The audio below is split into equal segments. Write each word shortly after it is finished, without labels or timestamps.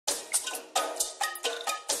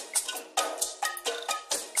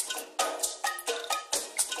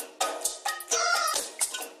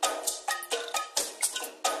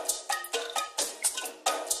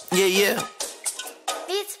Yeah.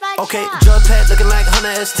 Okay, Okay, drug pad looking like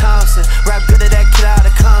Hunter S. Thompson. Rap good at that kid out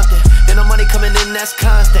of Compton. And the money coming in, that's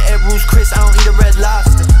constant. Ed Rules Chris, I don't eat a red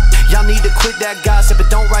lobster. Y'all need to quit that gossip. It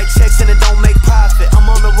don't write checks and it don't make profit. I'm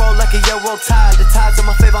on the road like a Euro tide. The tide's in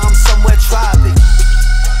my favor, I'm somewhere tropic.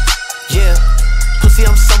 Yeah, pussy,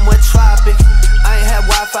 I'm somewhere tropic. I ain't had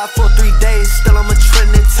Wi-Fi for 3 days. Still I'm a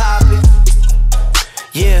trending topic.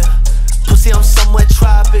 Yeah, pussy, I'm somewhere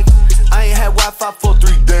tropic. I ain't had Wi-Fi for 3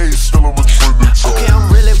 days. Still I'm a trending topic. Okay, I'm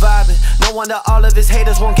really vibing. No wonder all of his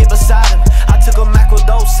haters won't get beside him. I took a macro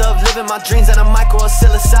dose of living my dreams and a micro of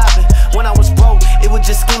psilocybin. When I was broke, it was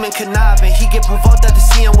just scheming, conniving. He get provoked after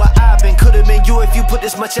seeing what I've been. Could've been you if you put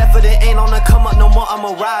this much effort. It ain't on the come up no more, I'm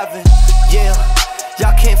arriving. Yeah,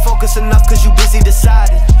 y'all can't focus enough cause you busy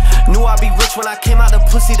deciding. Knew I'd be rich when I came out of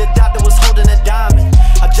pussy. The doctor was holding a diamond.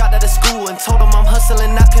 I dropped out of school and told him I'm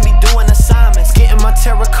hustling, I can be doing assignments. Getting my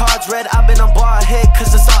tarot cards read, I've been a bar ahead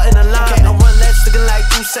cause it's all in a line. Okay, I run legs looking like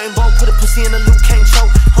Usain Bolt. Put a pussy in the loop, can't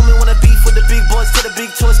choke. Homie wanna beef with the big boys till the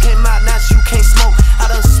big toys came out. Now you can't smoke. I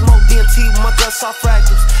done smoked DMT with my girl, saw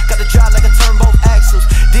fractals. Got the drive like a turn, both axles.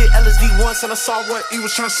 Did LSD once and I saw what he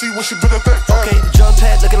was trying to see when she bit at that. Okay, drug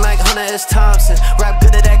pad looking like Hunter S. Thompson. Rap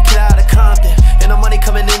good at that kid out of Compton. And the money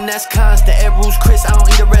coming in, that's constant. Ed Rules Chris, I don't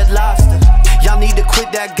eat a red lobster. Y'all need to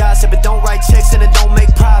quit that gossip. It don't write checks and it don't make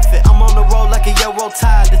profit. I'm on the road like a Euro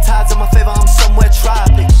tide. The tide's in my favor, I'm somewhere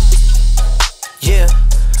tropic. Yeah,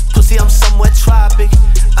 pussy, I'm somewhere tropic.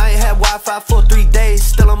 I ain't had Wi-Fi for 3 days.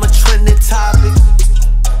 Still I'm a trending topic.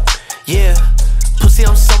 Yeah, pussy,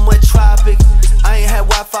 I'm somewhere tropic. I ain't had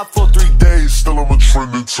Wi-Fi for 3 days. Still I'm a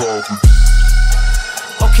trending topic.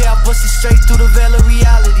 Okay, I bust it straight through the veil of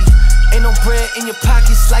reality. Ain't no bread in your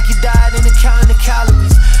pockets like you died in counting the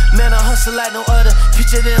calories. Man, I hustle like no other.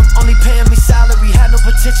 Picture them only paying me salary. Had no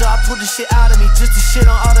potential, I pulled the shit out of me. Just to shit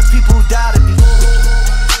on all the people who died of me.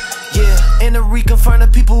 Yeah, and to reconfirm the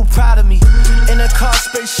people who proud of me. In a car,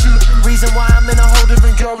 spaceship, reason why I'm in a whole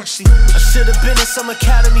different galaxy. I should've been in some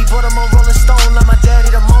academy, but I'm on Rolling Stone like my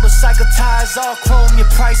daddy. The motorcycle tires all chrome, your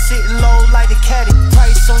price sitting low like the caddy.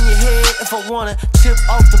 Price on your head if I wanna. Chip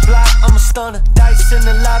off the block, I'm a stunner. Dice in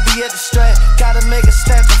the lobby at the Strat. Gotta make a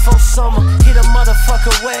stab before summer. Hit a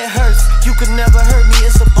motherfucker where it hurts. You could never hurt me,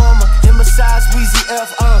 it's a bummer. And besides, Weezy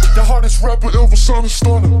F, the hardest rapper ever, son of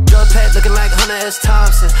stunner. Drug pad looking like Hunter S.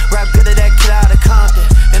 Thompson. Rap good at that kid out of Compton.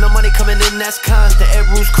 And the money coming in, that's constant. Ed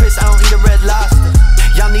Rules Chris, I don't eat a red lobster.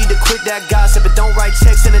 Y'all need to quit that gossip. It don't write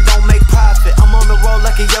checks and it don't make profit. I'm on the road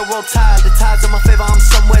like a Euro tide. The tide's in my favor, I'm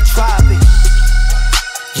somewhere tropic.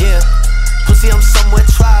 Yeah, pussy, I'm somewhere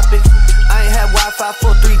tropic. I ain't had Wi-Fi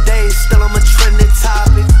for 3 days. Still I'm a trending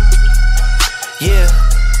topic. Yeah,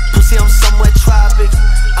 pussy, I'm somewhere tropic.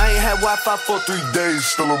 I ain't had Wi-Fi for 3 days.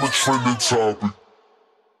 Still I'm a trending topic.